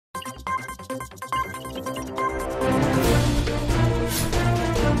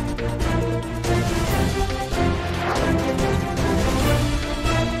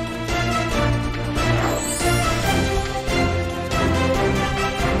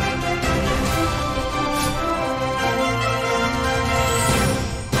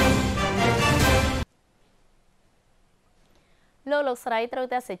លោកស្រីត្រូវ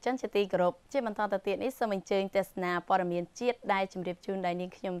តែសេចក្ដីជាទីគោរពជាបន្តទៅទៀតនេះសូមអញ្ជើញទស្សនាព័ត៌មានជាតិដែលជម្រាបជូនដល់នាង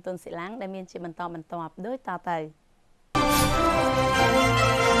ខ្ញុំទុនសិឡាំងដែលមានជាបន្តបន្ទាប់ដូចតទៅ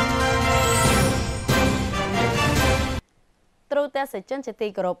ត្រូវតែសេចក្ដីជាទី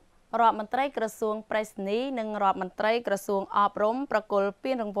គោរពរដ្ឋមន្ត្រីក្រសួងប្រៃសណីនិងរដ្ឋមន្ត្រីក្រសួងអប់រំប្រគល់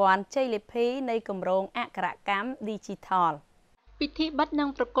ពានរង្វាន់ជ័យលាភីនៃគម្រោងអក្ខរកម្ម Digitalពិធីបិទនិង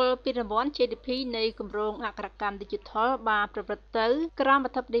ប្រគល់ពានរង្វាន់ GDP នៃគម្រោងអក្ខរកម្ម Digital បានប្រព្រឹត្តទៅក្រោមអ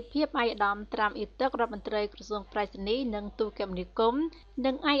ធិបតីភាពឯកឧត្តមត្រាំអ៊ីទឹករដ្ឋមន្ត្រីក្រសួងប្រៃសណីនិងទូរគមនាគមន៍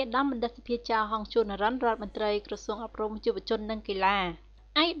និងឯកឧត្តមបណ្ឌិតសភាចាហងជួននរិនរដ្ឋមន្ត្រីក្រសួងអប់រំយុវជននិងកីឡា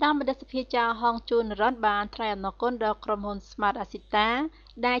ឯកឧត្តមបណ្ឌិតសភាចាហងជួននរិនបានថ្លែងអំណរគុណដល់ក្រុមហ៊ុន Smart Asita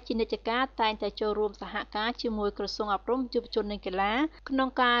ដែលជានិច្ចការតែងតែចូលរួមសហការជាមួយក្រសួងអប់រំយុវជននិងកីឡាក្នុង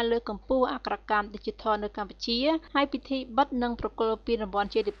ការលើកកម្ពស់អក្ខរកម្ម Digital នៅកម្ពុជាហើយពិធីបិទនិងប្រគល់ពានរង្វាន់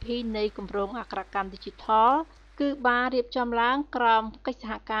GDP នៃគម្រោងអក្ខរកម្ម Digital គឺបានរៀបចំឡើងក្រោមកិច្ចស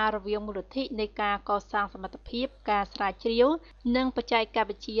ហការរវាងមូលនិធិនៃការកសាងសមត្ថភាពការស្រាវជ្រាវនិងបច្ចេក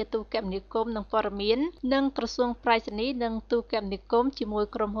វិទ្យាទូរគមនាគមន៍និងព័ត៌មាននិងក្រសួងប្រៃសណីនិងទូរគមនាគមន៍ជាមួយ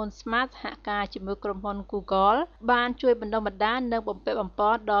ក្រុមហ៊ុន Smart សហការជាមួយក្រុមហ៊ុន Google បានជួយបណ្ដុះបណ្ដាលនិងបំពាក់បំព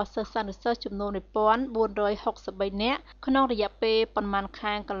ន់ដល់សិស្សានុសិស្សចំនួន 1463 នាក់ក្នុងរយៈពេលប៉ុន្មាន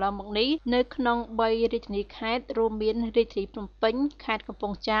ខែកន្លងមកនេះនៅក្នុង3រាជធានីខេត្តរួមមានរាជធានីភ្នំពេញខេត្តកំព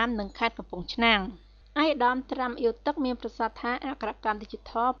ង់ចាមនិងខេត្តកំពង់ឆ្នាំងឯកឧត្តមត្រាំអ៊ីវទឹកមានប្រសាសន៍ថាអក្ខរកម្ម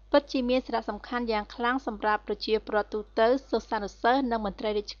Digital ពិតជាមានសារៈសំខាន់យ៉ាងខ្លាំងសម្រាប់ប្រជាពលរដ្ឋទូទៅសិស្សានុសិស្សនិងមន្ត្រី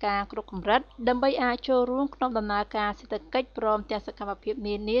រាជការគ្រប់កម្រិតដើម្បីអាចចូលរួមក្នុងដំណើរការសេដ្ឋកិច្ចព្រមទាំងសកម្មភាព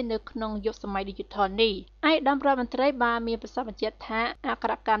នានានៅក្នុងយុគសម័យ Digital នេះឯកឧត្តមរដ្ឋមន្ត្រីបានមានប្រសាសន៍បញ្ជាក់ថាអក្ខ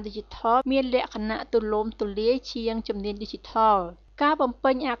រកម្ម Digital មានលក្ខណៈទូលំទូលាយជាងជំនាញ Digitalការបំ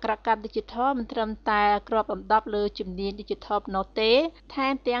ពេញអក្ខរកម្ម Digital មិនត្រឹមតែគ្របដណ្ដប់លើជំនាញ Digital ប៉ុណ្ណោះទេថែ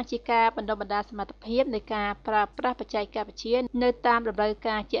មទាំងជាការបណ្ដុះបណ្ដាលសមត្ថភាពនៃការប្រើប្រាស់បច្ចេកវិទ្យានៅតាមតម្រូវ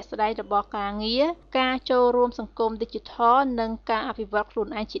ការជាក់ស្ដែងរបស់ការងារការចូលរួមសង្គម Digital និងការអភិវឌ្ឍខ្លួន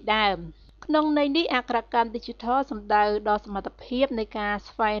ឯងជាដើមក្នុងន័យនេះអក្ខរកម្ម Digital សំដៅដល់សមត្ថភាពនៃការ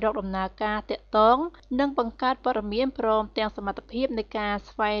ស្វែងរកដំណើរការទាក់ទងនិងបង្កើតព័ត៌មានព្រមទាំងសមត្ថភាពនៃការ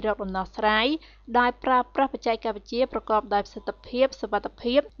ស្វែងរកដំណោះស្រាយដោយប្រើប្រាស់បច្ចេកវិទ្យាប្រកបដោយប្រសិទ្ធភាពសុវត្ថិ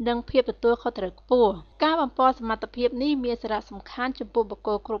ភាពនិងភាពទទួលខុសត្រូវខ្ពស់ការបំពេញសមត្ថភាពនេះមានសារៈសំខាន់ចំពោះបុគ្គ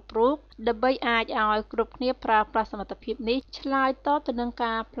លគ្រប់រូបដើម្បីអាចឲ្យគ្រប់គ្នាប្រើប្រាស់សមត្ថភាពនេះឆ្លើយតបទៅនឹង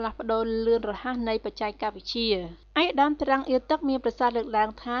ការផ្លាស់ប្ដូរលឿនរហ័សនៃបច្ចេកវិទ្យាឯកឧត្តមត្រាំងអ៊ីវទឹកមានប្រសាសន៍លើកឡើង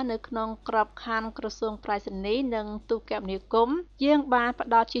ថានៅក្នុងក្របខ័ណ្ឌក្រសួងប្រៃសណីនិងទូរគមនាគមន៍យើងបានផ្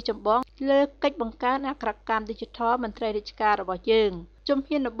ដោតជាចម្បងលើកិច្ចបង្កើនអក្ខរកម្ម Digital មន្ត្រីរាជការរបស់យើងជំ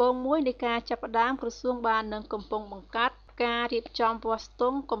ហានដំបូងមួយនៃការចាប់ផ្ដើមក្រសួងបាននឹងកំពុងបង្កើតការរៀបចំវាស់ស្ទ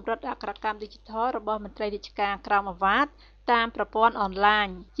ង់កម្រិតអក្ខរកម្ម Digital របស់មន្ត្រីរាជការក្រមអាវ៉ាតតាមប្រព័ន្ធអនឡាញ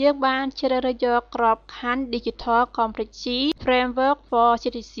យើងបានជ្រើសរើសយកក្របខ័ណ្ឌ Digital Competency Framework for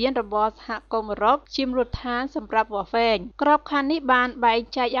Citizen របស់សហគមន៍អឺរ៉ុបជាមូលដ្ឋានសម្រាប់វាស់វែងក្របខ័ណ្ឌនេះបានបែង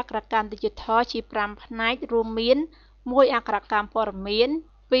ចែកអក្ខរកម្ម Digital ជា5ផ្នែករួមមាន1អក្ខរកម្មព័ត៌មាន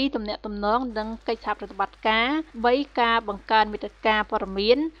2ទំនាក់ទំនងនិងកិច្ចសហប្រតិបត្តិការ3ការបង្កើនមាតិកាព័ត៌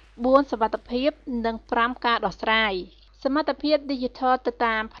មាន4សុវត្ថិភាពនិង5ការដោះស្រាយសមត្ថភាព Digital ទៅ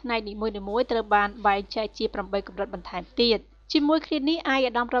តាមផ្នែកនីមួយៗត្រូវបានបែងចែកជា8កម្រិតបន្ថែមទៀតជាមួយគ្នានេះឯកឧ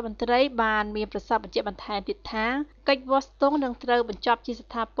ត្តមរដ្ឋមន្ត្រីបានមានប្រសាសន៍បញ្ជាក់បន្ថែមទៀតថាកិច្ចវាស់ស្ទង់នឹងត្រូវបញ្ចប់ជាស្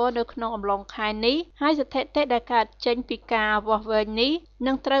ថាពរនៅក្នុងអំឡុងខែនេះហើយស្ថិតិដែលកើតចេញពីការវាស់វែងនេះ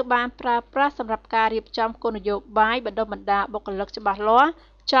នឹងត្រូវបានប្រើប្រាស់សម្រាប់ការរៀបចំគោលនយោបាយបណ្ដុះបណ្ដាលបុគ្គលិកច្បាស់លាស់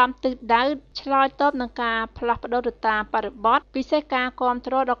ចំទិសដៅឆ្លើយតបនឹងការផ្លាស់ប្ដូរទៅតាមបរិបទពិសេសការគាំ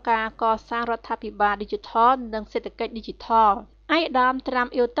ទ្រដល់ការកសាងរដ្ឋាភិបាល Digital និងសេដ្ឋកិច្ច Digital ឯកឧត្តមត្រាំ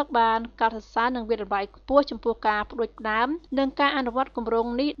អ៊ីវទឹកបានកោតសរសើរនិងវិរបាយខ្ពស់ចំពោះការផ្ដួចផ្ដើមនិងការអនុវត្តគម្រោង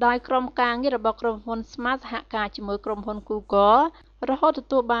នេះដោយក្រុមការងាររបស់ក្រុមហ៊ុន Smart សហការជាមួយក្រុមហ៊ុន Google រហូតទ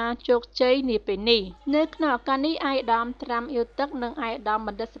ទួលបានជោគជ័យនាពេលនេះនៅក្នុងឱកាសនេះឯកឧត្តមត្រាំអ៊ីវទឹកនិងឯកឧត្តមប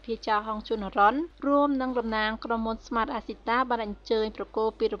ណ្ឌិតសភាចាហងជួននរិនរួមនឹងតំណាងក្រុមហ៊ុន Smart Asita បានអញ្ជើញប្រគ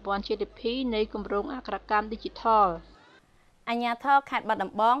ល់ពានរង្វាន់ GDP នៃគម្រោងអក្ខរកម្ម Digital អាជ្ញាធរខេត្តបាត់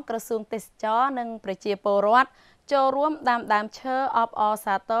ដំបងក្រសួងទេសចរនិងប្រជាពលរដ្ឋចូលរួមដាំដើមឈើអបអរ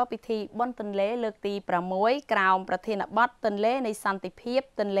សាទរពិធីបុណ្យទន្លេលើកទី6ក្រោមប្រធានបទទន្លេនៃសន្តិភាព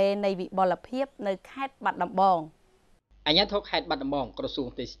ទន្លេនៃវិបុលភាពនៅខេត្តបាត់ដំបង អាជ្ញាធរខេត្តបាត់ដំបងក្រសួង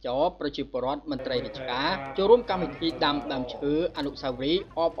ទេសចរប្រជាពលរដ្ឋមន្ត្រីរាជការចូលរួមកម្មវិធីដាំដើមឈើអនុស្សាវរីយ៍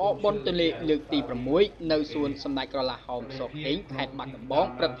អបអរបុណ្យទន្លេលើកទី6នៅសួនសម្ដេចក្រឡាហោមសខេងខេត្តបាត់ដំបង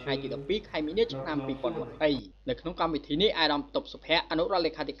ព្រឹកថ្ងៃទី12ខែមីនាឆ្នាំ2020នៅក្នុងកម្មវិធីនេះអាដាមតុបសុភ័ក្រអនុរដ្ឋ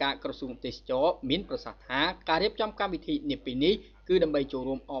លេខាធិការក្រសួងទេសចរមានប្រសាសន៍ថាការរៀបចំកម្មវិធីនេះពីនេះគឺដើម្បីចូល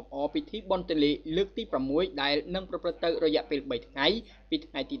រួមអបអរពិធីបុណ្យទន្លេលើកទី6ដែលនឹងប្រព្រឹត្តទៅរយៈពេល3ថ្ងៃពី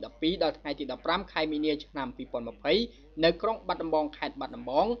ថ្ងៃទី12ដល់ថ្ងៃទី15ខែមីនាឆ្នាំ2020នៅក្រុងបាត់ដំបងខេត្តបាត់ដំ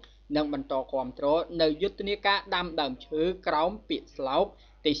បងនិងបន្តគាំទ្រនៅយុទ្ធនាការដាំដើមឈើក្រោមពាក្យស្លោក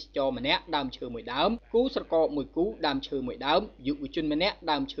ទេសចរម្នាក់ដើមឈើមួយដើមគូស្រករមួយគូដើមឈើមួយដើមយុវជនម្នាក់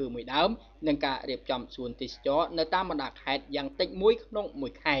ដើមឈើមួយដើមនិងការរៀបចំសួនទេសចរនៅតាមបណ្ដាខេត្តយ៉ាងតិចមួយក្នុងមួ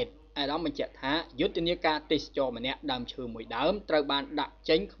យខេត្តអាដាមបញ្ជាក់ថាយុទ្ធនាការទេសចរម្នាក់ដើមឈើមួយដើមត្រូវបានដាក់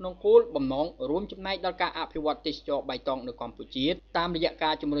ចេញក្នុងគោលបំណងរួមចំណែកដល់ការអភិវឌ្ឍទេសចរបៃតងនៅកម្ពុជាតាមរយៈកា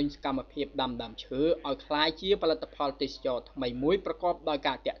រជំរុញសកម្មភាពដាំដើមឈើឲ្យក្លាយជាផលិតផលទេសចរថ្មីមួយប្រកបដោយ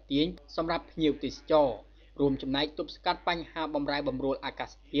ការទាក់ទាញសម្រាប់ភ្ញៀវទេសចររួមចំណែកទប់ស្កាត់បញ្ហាបំរែបំរួលអាកា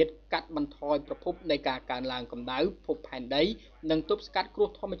សធាតុកាត់បន្ថយប្រភពនៃការកើនឡើងកម្ដៅភពផែនដីនិងទប់ស្កាត់គ្រោះ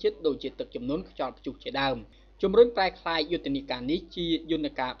ធម្មជាតិដូចជាទឹកជំនន់ខ្យល់ព្យុះជាដើមជំរុញប្រែក្លាយយុទ្ធនាការនេះជាយន្ត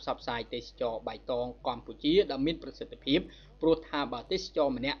ការផ្សព្វផ្សាយទេសចរបៃតងកម្ពុជាដ៏មានប្រសិទ្ធភាពព្រោះថាបើទេសចរ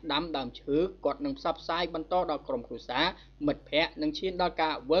ម្នាក់ដាំដើមឈើគាត់នឹងផ្សព្វផ្សាយបន្តដល់ក្រុមគ្រួសារមិត្តភ័ក្តិនិងឈានដល់កា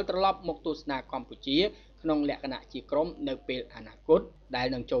រវិលត្រឡប់មកទស្សនាកម្ពុជាក្នុងលក្ខណៈជាក្រុមនៅពេលអនាគតដែល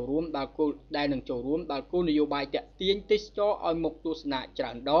នឹងចូលរួមដល់គោលនយោបាយតាក់ទាញទេសចរឲ្យមកទស្សនាច្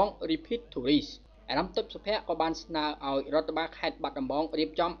រើនដង Repeat Tourist អារម្មណ៍ទឹកសុភ័ក្រក៏បានស្នើឲ្យរដ្ឋបាលខេត្តបាត់ដំបងរៀប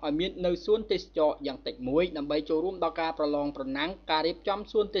ចំឲ្យមាននៅសួនទេសចរយ៉ាងតិចមួយដើម្បីចូលរួមដល់ការប្រឡងប្រណាំងការរៀបចំ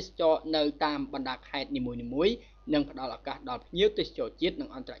សួនទេសចរនៅតាមបណ្ដាខេត្តនីមួយៗនិងផ្ដល់ឱកាសដល់ភ្ញៀវទេសចរជាតិនិង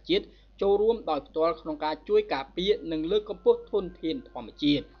អន្តរជាតិចូលរួមដោយផ្ទាល់ក្នុងការជួយការពារនិងលើកកម្ពស់ធនធានធម្ម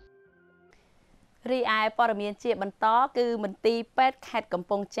ជាតិរីឯព័ត៌មានជាបន្តគឺមន្ទីរពេទ្យខេត្តកំ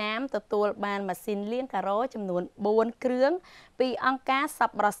ពង់ចាមទទួលបានម៉ាស៊ីនលាងការ៉ូចំនួន4គ្រឿងពីអង្គការស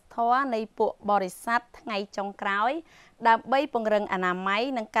ប្បុរសធម៌នៃពួកបរិស័ទថ្ងៃចុងក្រោយដើម្បីពង្រឹងអនាម័យ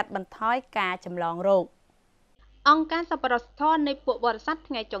និងកាត់បន្ថយការចម្លងរោគអង្គការសប្បុរសធម៌នៃពួកបរិស័ទ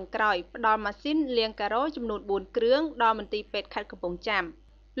ថ្ងៃចុងក្រោយផ្ដល់ម៉ាស៊ីនលាងការ៉ូចំនួន4គ្រឿងដល់មន្ទីរពេទ្យខេត្តកំពង់ចាម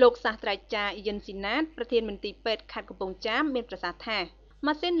លោកសាស្ត្រាចារ្យយិនស៊ីណាតប្រធានមន្ទីរពេទ្យខេត្តកំពង់ចាមមានប្រសាសន៍ថា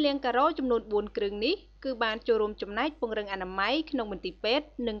ម៉ាស៊ីនលាងការ៉ូចំនួន4គ្រឿងនេះគឺបានចូលរួមចំណែកពង្រឹងអនាម័យក្នុងមន្ទីរពេទ្យ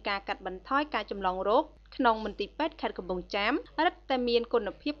និងការកាត់បន្ថយការចម្លងរោគក្នុងមន្ទីរពេទ្យខេត្តកំពង់ចាមរឹតតែមានគុណ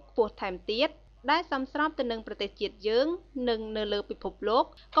ភាពខ្ពស់ថែមទៀតដែលសមស្របទៅនឹងប្រទេសជាតិយើងនិងនៅលើពិភពលោក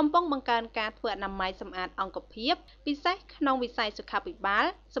កំពុងបង្កើនការធ្វើអនាម័យសម្អាតអង្គភាពពិសេសក្នុងវិស័យសុខាភិបាល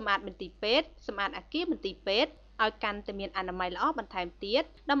សម្អាតមន្ទីរពេទ្យសម្អាតអគារមន្ទីរពេទ្យឲ្យកាន់តែមានអនាម័យល្អបន្ថែមទៀត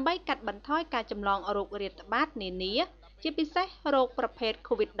ដើម្បីកាត់បន្ថយការចម្លងរោគរាតត្បាតនានាជាពិសេសរោគប្រភេទ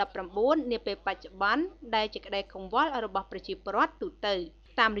COVID-19 នាពេលបច្ចុប្បន្នដែលជាក្តីកង្វល់របស់ប្រជាពលរដ្ឋទូទៅ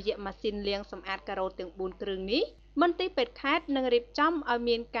តាមរយៈម៉ាស៊ីនលាងសម្អាតការ៉ូទាំង4គ្រឿងនេះមន្ទីរពេទ្យខេត្តនឹងរៀបចំឲ្យ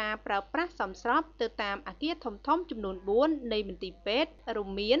មានការប្រើប្រាស់សមស្របទៅតាមអគារធំៗចំនួន4នៃមន្ទីរពេទ្យរួម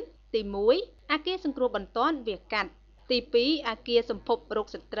មានទី1អគារសង្គ្រោះបន្ទាន់វាសកាត់ទី2អគារសម្ភពរោគ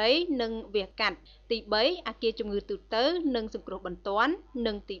ស្ត្រីនិងវាសកាត់ទី3អគារជំងឺទូទៅនិងសង្គ្រោះបន្ទាន់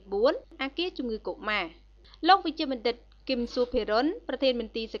និងទី4អគារជំងឺកុមារលោកវិជ្ជបណ្ឌិតគឹមស៊ូភិរុនប្រធានម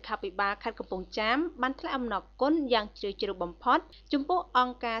ន្ទីរសុខាភិបាលខេត្តកំពង់ចាមបានថ្លែងអំណរគុណយ៉ាងជ្រាលជ្រៅបំផុតចំពោះអ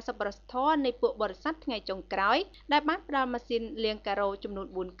ង្គការសប្បុរសធម៌នៃពួកបរិស័ទថ្ងៃចុងក្រោយដែលបានផ្ដល់ម៉ាស៊ីនលាងការ៉ូចំនួន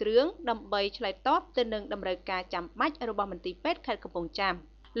4គ្រឿងដើម្បីឆ្លើយតបទៅនឹងតម្រូវការចាំបាច់របស់មន្ទីរពេទ្យខេត្តកំពង់ចាម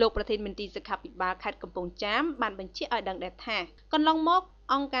លោកប្រធានមន្ទីរសុខាភិបាលខេត្តកំពង់ចាមបានបញ្ជាក់ឲ្យដឹងដែរថាកន្លងមក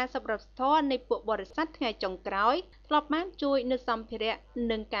អង្គការសប្បុរសធម៌នៃពួកបរិស័ទថ្ងៃចុងក្រោយធ្លាប់បានជួយនូវសម្ភារៈ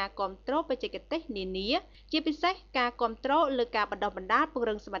និងការគាំទ្របច្ចេកទេសនានាជាពិសេសការគាំទ្រលើការបណ្ដុះបណ្ដាលពង្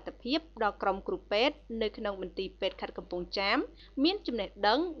រឹងសមត្ថភាពដល់ក្រុមគ្រូពេទ្យនៅក្នុងមន្ទីរពេទ្យខេត្តកំពង់ចាមមានចំណេះ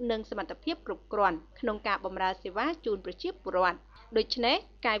ដឹងនិងសមត្ថភាពគ្រប់គ្រាន់ក្នុងការបម្រើសេវាជូនប្រជាពលរដ្ឋដូច្នេះ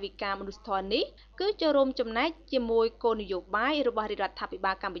កាយវិការមនុស្សធម៌នេះគឺចូលរួមចំណែកជាមួយគោលនយោបាយរបស់រដ្ឋាភិ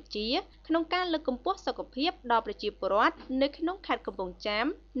បាលកម្ពុជាក្នុងការលើកកម្ពស់សុខភាពដល់ប្រជាពលរដ្ឋនៅក្នុងខេត្តកំពង់ចាម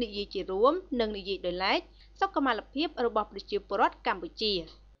និយាយជារួមនិងនិយាយដោយឡែកសុខុមាលភាពរបស់ប្រជាពលរដ្ឋកម្ពុជា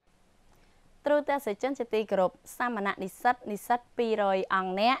ត្រូវតែសេចក្ដីជាទីគោរពសាមណៈនិស្សិត200អ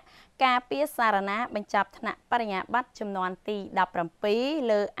ង្គនាក់ការពារសារណាបញ្ចប់ថ្នាក់បរិញ្ញាបត្រចំនួនទី17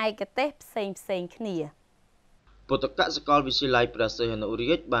លើឯកទេសផ្សេងគ្នាពុទ្ធកសាកលវិទ្យាល័យព្រះសីហនុ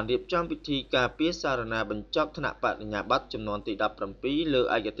រាជបានរៀបចំពិធីការពារសារណាបញ្ចប់ថ្នាក់បរិញ្ញាបត្រចំនួនទី17លើ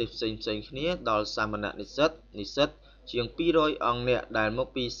ឯកទេសផ្សេងគ្នាដល់សាមណៈនិស្សិតជាង200អង្គនាក់ដែលមក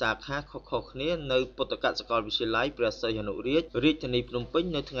ពីសាខាខុសៗគ្នានៅពុទ្ធកសាកលវិទ្យាល័យព្រះសីហនុរាជរាជធានីភ្នំពេញ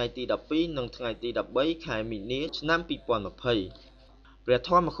នៅថ្ងៃទី12និងថ្ងៃទី13ខែមីនាឆ្នាំ2020 ព្រះធ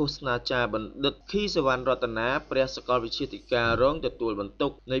ម្មឃោសនាចារ្យបណ្ឌិតខីសវណ្ណរតនាព្រះសាកលវិទ្យាធិការរងទទួលបន្ទុ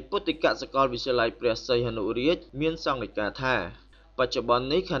កនៃពុទ្ធិកសាកលវិទ្យាល័យព្រះសីហនុរាជមានសង្កេតការណ៍ថាបច្ចុប្បន្ន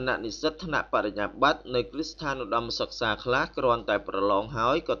នេះគណៈនិស្សិតថ្នាក់បរិញ្ញាបត្រនៅគ្រឹះស្ថានឧត្តមសិក្សាខ្លះគ្រាន់តែប្រឡងហើ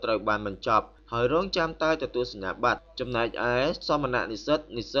យក៏ត្រូវបានបញ្ចប់ហើយរងចាំតែទទួលសញ្ញាបត្រចំណែកឯសមណៈនិស្សិ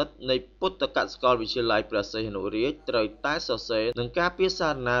តនៃពុទ្ធកសាកលវិទ្យាល័យព្រះសីហនុរាជត្រូវតែសរសេរនិងការពារសា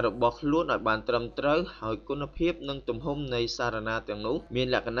រណារបស់ខ្លួនឲ្យបានត្រឹមត្រូវហើយគុណភាពនិងទំហំនៃសារណាទាំងនោះមាន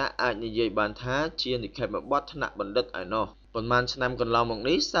លក្ខណៈអាចនិយាយបានថាជានិក្ខេបបទថ្នាក់បណ្ឌិតឯណោះប៉ុន្មានឆ្នាំកន្លងមក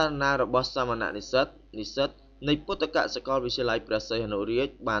នេះសារណារបស់សមណៈនិស្សិតនៃពុទ្ធកសាកលវិទ្យាល័យព្រះសីហនុរាជ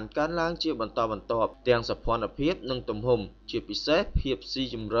បានកើនឡើងជាបន្តបន្ទាប់ទាំងសោភ័ណភាពនិងទំហំជាពិសេសភាពស៊ី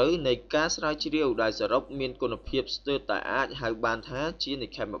ជម្រៅនៃការស្រាវជ្រាវដែលសរុបមានគុណភាពស្ទើរតែអាចហៅបានថាជានិ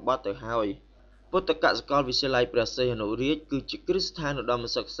ក្ខេបបទទៅហើយពុទ្ធកសាកលវិទ្យាល័យព្រះសីហនុរាជគឺជាគ្រឹះស្ថានឧត្តម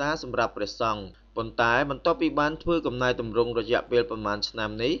សិក្សាសម្រាប់ព្រះសង្ឃប៉ុន្តែបន្ទាប់ពីបានធ្វើកំណែទម្រង់រយៈពេលប្រមាណឆ្នាំ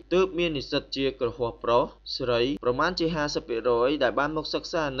នេះទើបមាននិស្សិតជាគ្រហស្ថប្រុសស្រីប្រមាណជា 50% ដែលបានមកសិក្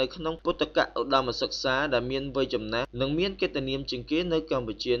សានៅក្នុងពុទ្ធកឧត្តមសិក្សាដែលមានវ័យចំណាស់និងមានកិត្តិនាមជាងគេនៅកម្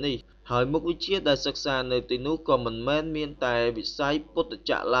ពុជានេះហើយមុខវិជ្ជាដែលសិក្សានៅទីនោះក៏មិនមែនមានតែវិស័យពុទ្ធ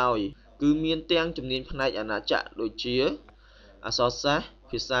ចក្រឡើយគឺមានទាំងជំនាញផ្នែកអាណាចក្រដូចជាអក្សរសាស្ត្រ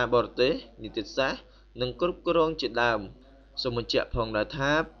ភាសាបរទេសនីតិសាស្ត្រនិងគ្រប់គ្រងជាដើមសូមបញ្ជាក់ផងដែរ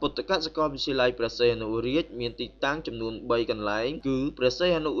ថាពុទ្ធកសាកលវិទ្យាល័យព្រះសីហនុរាជមានទីតាំងចំនួន3កន្លែងគឺព្រះសី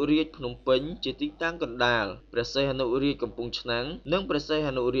ហនុរាជភ្នំពេញជាទីតាំងកណ្ដាលព្រះសីហនុរាជកំពង់ឆ្នាំងនិងព្រះសីហ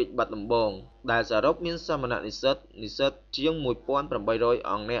នុរាជបាត់ដំបងដែលសរុបមានសមណៈនិស្សិតជាង 1800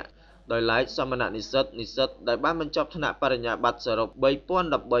 អង្គនាក់ដោយឡែកសមណៈនិស្សិតដែលបានបញ្ចប់ថ្នាក់បរិញ្ញាបត្រសរុប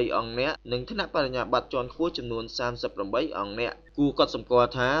 3013 អង្គនាក់និងថ្នាក់បរិញ្ញាបត្រជាន់ខ្ពស់ចំនួន 38 អង្គនាក់គួរកត់សម្គាល់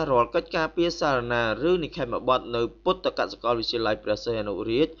ថារាល់កិច្ចការពារសារណាឬនិក្ខេបបទនៅពុទ្ធកសាកលវិទ្យាល័យព្រះសីហនុ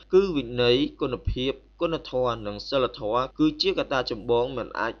រាជគឺវិន័យគុណភាពគុណធម៌និងសីលធម៌គឺជាកត្តាចម្បងមិន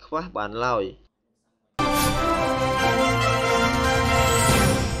អាចខ្វះបានឡើយ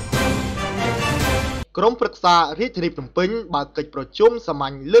ក្រុមប្រឹក្សារាជធានីភ្នំពេញបើកកិច្ចប្រជុំសាម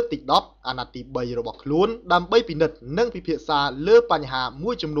ញ្ញលើកទី10អាណត្តិទី3របស់ខ្លួនដើម្បីពិនិត្យនិងពិភាក្សាលើបញ្ហា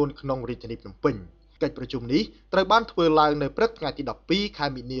មួយចំនួនក្នុងរាជធានីភ្នំពេញកិច្ចប្រជុំនេះត្រូវបានធ្វើឡើងនៅព្រឹកថ្ងៃទី12ខែ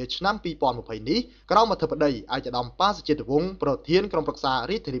មីនាឆ្នាំ2020នេះក្រោមអធិបតីឯកឧត្តមប៉ាសុជាតិវង្សប្រធានក្រុមប្រឹក្សា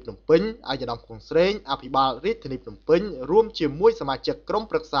រាជធានីភ្នំពេញឯកឧត្តមខុងស្រេងអភិបាលរាជធានីភ្នំពេញរួមជាមួយសមាជិកក្រុម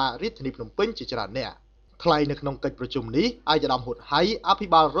ប្រឹក្សារាជធានីភ្នំពេញជាច្រើនអ្នកថ្លែងនៅក្នុងកិច្ចប្រជុំនេះឯកឧត្តមហ៊ុតហៃអភិ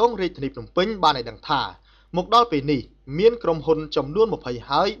បាលរងរាជធានីភ្នំពេញបានឲ្យដឹងថាមកដល់ពេលនេះមានក្រុមហ៊ុនចំនួន20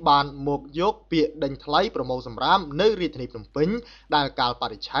ហើយបានមកយកពាក្យដេញថ្លៃប្រមូលសម្រាមនៅរាជធានីភ្នំពេញដែលកាលប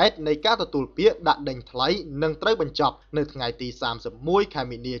រិច្ឆេទនៃការទទួលពាក្យដាក់ដេញថ្លៃនឹងត្រូវបញ្ចប់នៅថ្ងៃទី31ខែ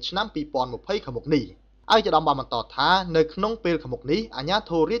មីនាឆ្នាំ2020ខាងមុខនេះឯកឧត្តមបានបន្តថានៅក្នុងពេលខាងមុខនេះអាជ្ញា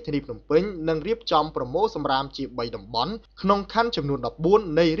ធររាជធានីភ្នំពេញនឹងរៀបចំប្រមូលសម្រាមជា3តំបន់ក្នុងខណ្ឌចំនួន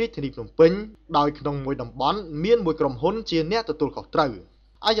14នៃរាជធានីភ្នំពេញដោយក្នុងមួយតំបន់មានមួយក្រុមហ៊ុនជាអ្នកទទួលខុសត្រូវ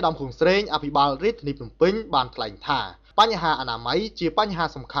ឯកឧត្តមខុងស្រេងអភិបាលរាជធានីភ្នំពេញបានថ្លែងថាបញ្ហាអនាម័យជាបញ្ហា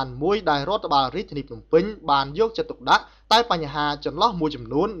សំខាន់មួយដែលរដ្ឋបាលរាជធានីភ្នំពេញបានយកចិត្តទុកដាក់តែបញ្ហាចន្លោះមួយចំ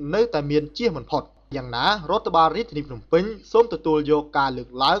នួននៅតែមានជៀសមិនផុតយ៉ាងណារដ្ឋបាលរាជធានីភ្នំពេញសូមទទួលយកការលើក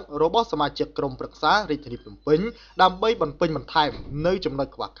ឡើងរបស់សមាជិកក្រុមប្រឹក្សារាជធានីភ្នំពេញដើម្បីបំពេញបន្ថែមនៅចំណុច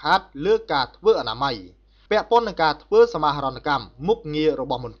ខ្វះខាតលើការធ្វើអនាម័យពាក់ព័ន្ធនឹងការធ្វើសមាហរណកម្មមុខងាររ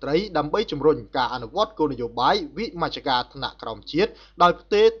បស់មន្ត្រីដើម្បីជំរុញការអនុវត្តគោលនយោបាយវិមជ្ឈការថ្នាក់ក្រោមជាតិដោយផ្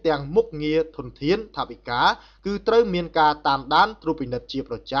ទេរទាំងមុខងារធនធានថវិកាគឺត្រូវមានការតាមដានត្រួតពិនិត្យជា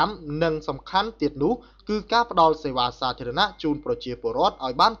ប្រចាំនិងសំខាន់ទៀតនោះគឺការផ្ដល់សេវាសាធារណៈជូនប្រជាពលរដ្ឋឲ្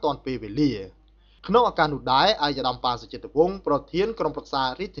យបានទាន់ពេលវេលាក្នុងឱកាសនោះដែរឯកឧត្តមប៉ាសុជាតិវង្សប្រធានក្រុមប្រឹក្សា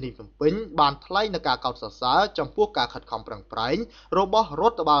រាជធានីភ្នំពេញបានថ្លែងនូវការកោតសរសើរចំពោះការខិតខំប្រឹងប្រែងរបស់រ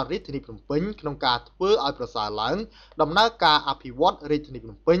ដ្ឋបាលរាជធានីភ្នំពេញក្នុងការធ្វើឲ្យប្រសើរឡើងដំណើរការអភិវឌ្ឍរាជធានីភ្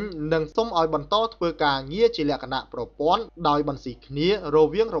នំពេញនិងសូមឲ្យបន្តធ្វើការងារជាលក្ខណៈប្រព័ន្ធដោយបន្ស៊ីគ្នារ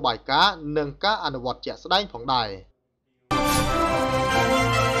វាងរបាយការណ៍និងការអនុវត្តជាក់ស្ដែងផងដែរ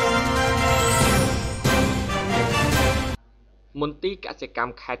មន្ទីរកសិកម្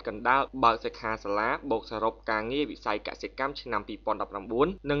មខេត្តកណ្ដាលបើកសិក្ខាសាលាបូកសរុបការងារវិស័យកសិកម្មឆ្នាំ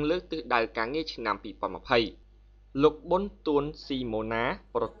2019និងលើកទិសដៅការងារឆ្នាំ2020លោកប៊ុនទួនស៊ីម៉ូណា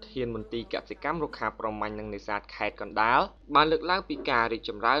ប្រធានមន្ទីរកសិកម្មរុក្ខាប្រមាញ់និងនេសាទខេត្តកណ្ដាលបានលើកឡើងពីការរីក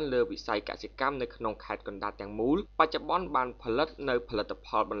ចម្រើនលើវិស័យកសិកម្មនៅក្នុងខេត្តកណ្ដាលទាំងមូលបច្ចុប្បន្នបានផលិតនៅផលិតផ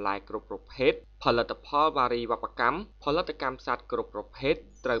លបន្លែគ្រប់ប្រភេទផលិតផលវារីវប្បកម្មផលិតកម្មសត្វគ្រប់ប្រភេទ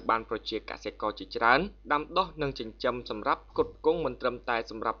ត្រូវបានប្រជាកសិករជាច្រើនដាំដុះនិងចិញ្ចឹមសម្រាប់ផ្គត់ផ្គង់មិនត្រឹមតែ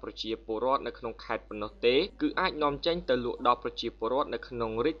សម្រាប់ប្រជាពលរដ្ឋនៅក្នុងខេត្តប៉ុណ្ណោះទេគឺអាចនាំចេញទៅលក់ដល់ប្រជាពលរដ្ឋនៅក្នុ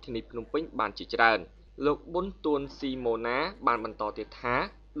ងរាជធានីភ្នំពេញបានជាច្រើនលោកប៊ុនទួនស៊ីម៉ូណាបានបន្តទៀតថា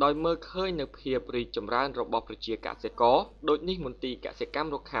ដោយមើលឃើញនៅភាពរីកចម្រើនរបស់ប្រជាកសិករដូចនេះមន្ទីរកសិកម្ម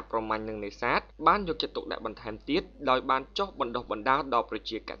រុក្ខាប្រមាញ់និងនេសាទបានយកចិត្តទុកដាក់បន្ថែមទៀតដោយបានចុះបណ្ដុះបណ្ដាលដល់ប្រ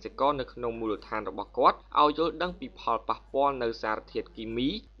ជាកសិករនៅក្នុងមូលដ្ឋានរបស់គាត់ឲ្យយល់ដឹងពីផលប៉ះពាល់នៅសារធាតុគីមី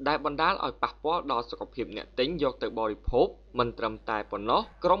ដែលបណ្ដាលឲ្យប៉ះពាល់ដល់សុខភាពអ្នកទិញយកទៅបរិភោគមិនត្រឹមតែប៉ុណ្ណោះ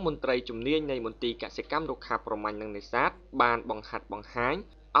ក្រុមមន្ត្រីជំនាញនៃមន្ទីរកសិកម្មរុក្ខាប្រមាញ់និងនេសាទបានបង្ហាត់បង្ហាញ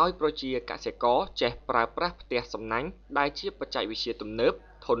ឲ្យប្រជាកសិករចេះប្រើប្រាស់ផ្ទះសំណាញ់ដែលជាបច្ចេកវិទ្យាទំនើប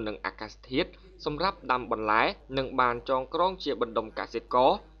ធន់នឹងអាកាសធាតុសម្រាប់ដាំបន្លែនិងបានចងក្រងជាបណ្ដុំកសិក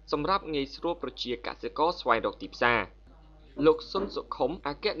រសម្រាប់ងាយស្រួលប្រជាកសិករស្វែងរកទីផ្សារលោកសុនសុខុមអ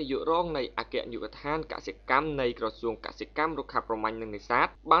គ្គនាយករងនៃអគ្គនាយកដ្ឋានកសិកម្មនៃក្រសួងកសិកម្មរុក្ខាប្រមាញ់និងនេសាទ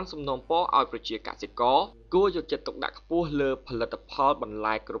បានសំណូមពរឲ្យប្រជាកសិករគួរយកចិត្តទុកដាក់ខ្ពស់លើផលិតផលបន្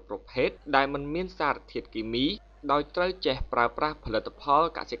លែគ្រប់ប្រភេទដែលមិនមានសារធាតុគីមីដោយត្រូវចេះប្រើប្រាស់ផលិតផល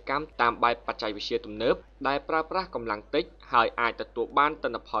កសិកម្មតាមបែបបច្ចេកវិទ្យាទំនើបដែលប្រើប្រាស់កម្លាំងតិចហើយអាចទទួលបានទិ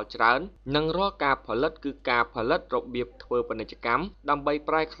ន្នផលច្រើននិងរាល់ការផលិតគឺការផលិតរបៀបធ្វើពាណិជ្ជកម្មដើម្បី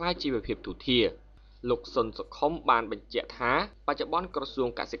ប្រែក្លាយជីវភាពទូធាលោកសុនសុខុមបានបញ្ជាក់ថាបច្ចុប្បន្នក្រសួង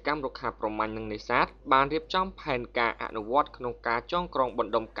កសិកម្មរុក្ខាប្រមាញ់និងនេសាទបានរៀបចំផែនការអនុវត្តក្នុងការចងក្រងប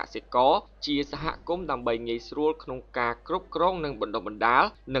ណ្ដុំកសិករជាសហគមន៍ដើម្បីងាយស្រួលក្នុងការគ្រប់គ្រងនិងបណ្ដុះបណ្ដាល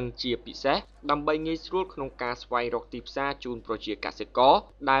និងជាពិសេសដើម្បីងាយស្រួលក្នុងការស្វែងរកទីផ្សារជូនប្រជាកសិករ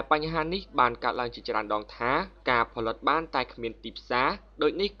ដែលបញ្ហានេះបានកើតឡើងជាច្រើនដងថាការផលិតបានតែគ្មានទីផ្សារដូ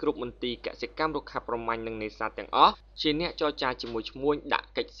ចនេះគ្រប់មន្ទីរកសិកម្មរុក្ខាប្រមាញ់និងនេសាទទាំងអស់ជាអ្នកចរចាជាមួយឈ្មួញដាក់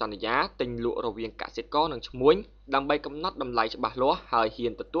កិច្ចសន្យាទិញលក់រវាងកសិករនិងឈ្មួញដើម្បីកំណត់តម្លៃច្បាស់លាស់ហើយហ៊ា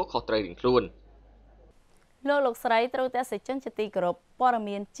នទទួលខុសត្រូវរៀងខ្លួនលោកស្រីត្រូវតែសេចជនជាទីគោរពព័ត៌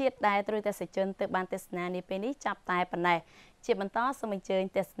មានជាតិដែលត្រូវតែសេចជនទៅបានទស្សនានាពេលនេះចាប់តែប៉ុណ្ណេះជាបន្តសូមអញ្ជើញ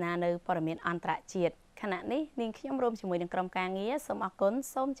ទស្សនានៅព័ត៌មានអន្តរជាតិខណៈនេះនាងខ្ញុំរួមជាមួយនឹងក្រុមការងារសូមអរគុណ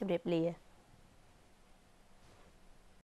សូមជម្រាបលា